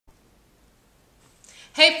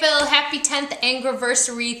Hey Phil, happy 10th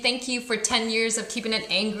Angryversary. Thank you for 10 years of keeping it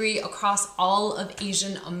angry across all of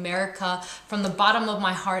Asian America. From the bottom of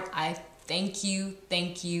my heart, I thank you,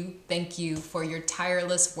 thank you, thank you for your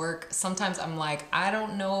tireless work. Sometimes I'm like, I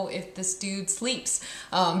don't know if this dude sleeps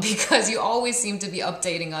because you always seem to be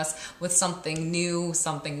updating us with something new,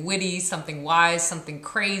 something witty, something wise, something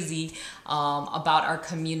crazy about our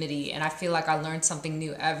community. And I feel like I learn something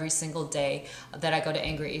new every single day that I go to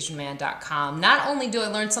angryasianman.com. Not only do I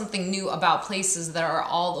learn something new about places that are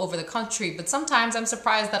all over the country, but sometimes I'm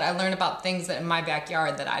surprised that I learn about things that in my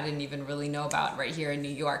backyard that I didn't even really know about right here in New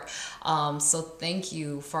York. So thank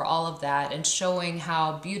you for all of that and showing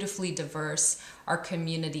how beautifully diverse our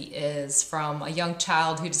community is, from a young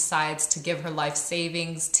child who decides to give her life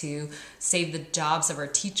savings to save the jobs of our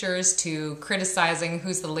teachers, to criticizing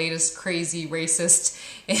who's the latest crazy racist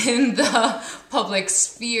in the public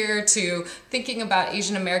sphere, to thinking about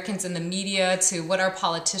Asian Americans in the media, to what our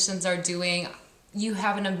politicians are doing. You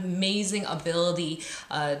have an amazing ability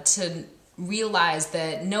to realize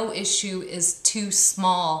that no issue is too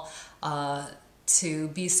small to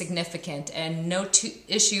be significant, and no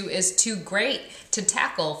issue is too great to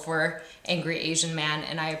tackle for Angry Asian Man.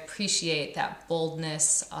 And I appreciate that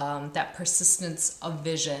boldness, that persistence of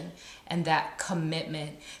vision, and that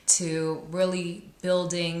commitment to really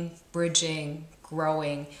building, bridging,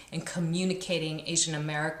 growing, and communicating Asian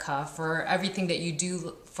America, for everything that you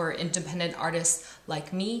do for independent artists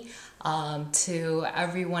like me, to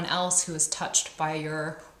everyone else who is touched by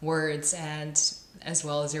your words, and as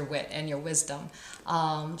well as your wit and your wisdom.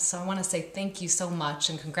 So I want to say thank you so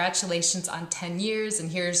much and congratulations on 10 years,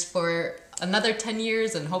 and here's for another 10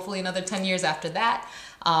 years and hopefully another 10 years after that.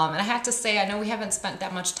 And I have to say, I know we haven't spent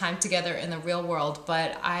that much time together in the real world,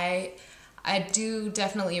 but I do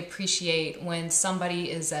definitely appreciate when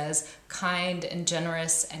somebody is as kind and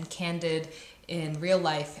generous and candid in real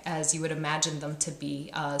life as you would imagine them to be.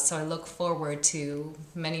 So I look forward to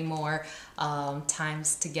many more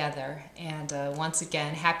times together. And once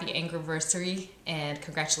again, happy Angryversary and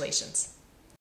congratulations.